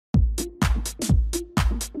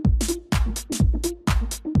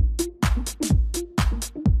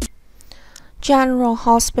General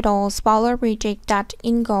Hospital's Butler predict that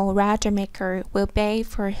Ingo Rademacher will pay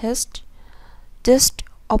for his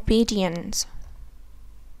disobedience.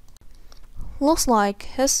 Looks like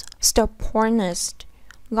his stubbornness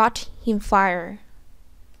got him fired.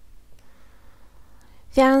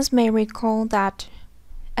 Fans may recall that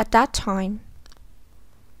at that time,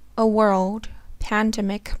 a world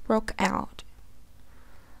pandemic broke out.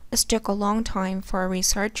 It took a long time for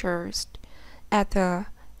researchers at the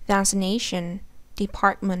vaccination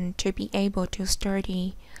department to be able to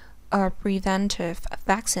study a preventive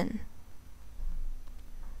vaccine.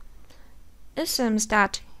 It seems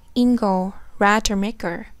that Ingo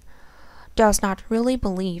Rademacher does not really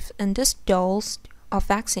believe in this dose of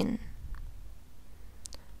vaccine.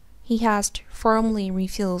 He has firmly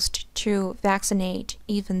refused to vaccinate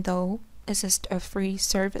even though it is a free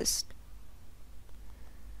service.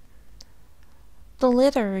 The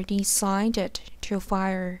leader decided to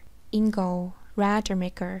fire Ingo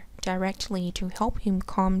Rademacher directly to help him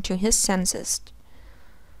come to his senses,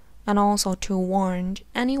 and also to warn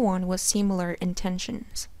anyone with similar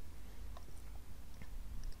intentions.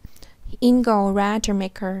 Ingo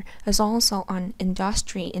Rademacher is also an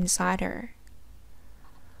industry insider.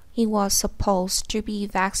 He was supposed to be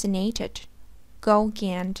vaccinated,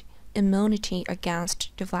 gain immunity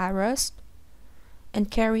against the virus,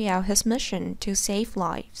 and carry out his mission to save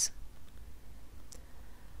lives.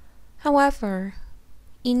 However,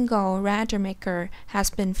 Ingo Rademacher has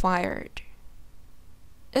been fired.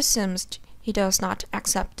 It seems he does not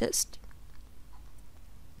accept this.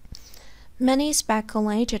 Many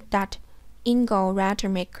speculated that Ingo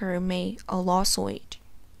Rademacher made a lawsuit.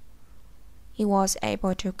 He was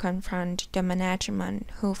able to confront the management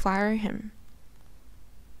who fired him.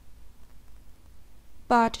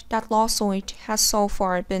 But that lawsuit has so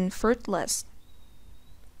far been fruitless.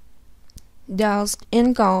 Does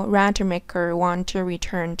Ingo Rademacher want to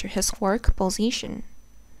return to his work position?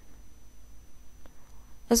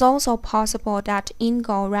 It's also possible that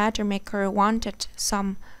Ingo Rademacher wanted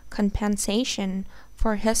some compensation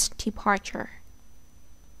for his departure.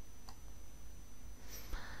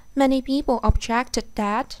 Many people objected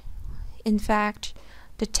that, in fact,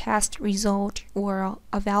 the test results were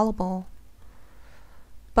available.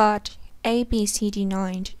 But ABC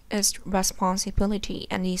denied its responsibility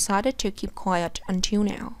and decided to keep quiet until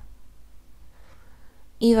now.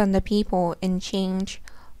 Even the people in charge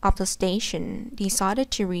of the station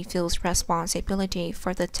decided to refuse responsibility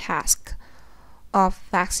for the task of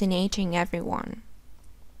vaccinating everyone.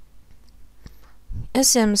 It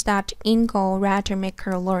seems that Ingo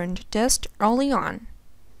Rademacher learned this early on,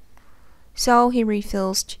 so he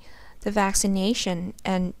refused the vaccination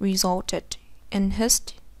and resulted in his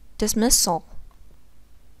dismissal.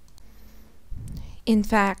 In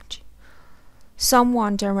fact,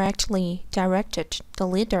 someone directly directed the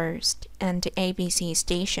leaders and the ABC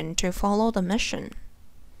station to follow the mission.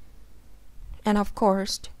 And of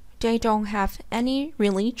course, they don't have any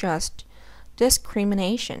religious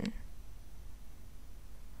discrimination.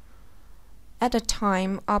 At the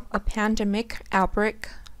time of a pandemic outbreak,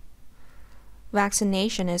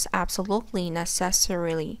 vaccination is absolutely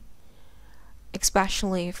necessary,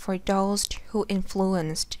 especially for those who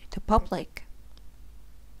influenced the public.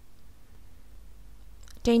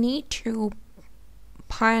 They need to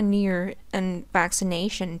pioneer in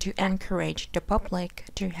vaccination to encourage the public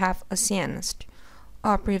to have a sense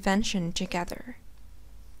of prevention together.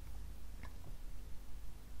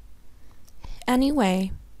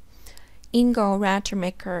 Anyway, Ingo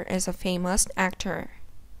Rademacher is a famous actor.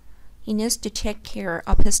 He needs to take care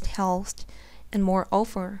of his health, and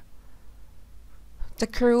moreover, the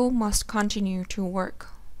crew must continue to work.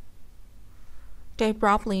 They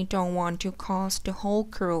probably don't want to cause the whole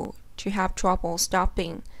crew to have trouble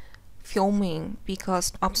stopping filming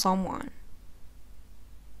because of someone.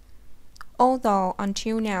 Although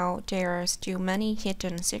until now there are still many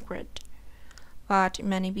hidden secrets, but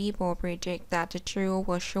many people predict that the truth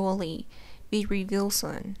will surely be revealed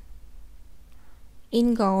soon.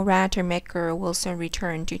 Ingo Rademacher will soon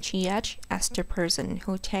return to GH as the person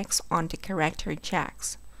who takes on the character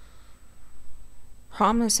Jax.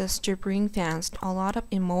 Promises to bring fans a lot of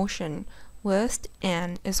emotion with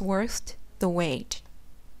and is worth the wait.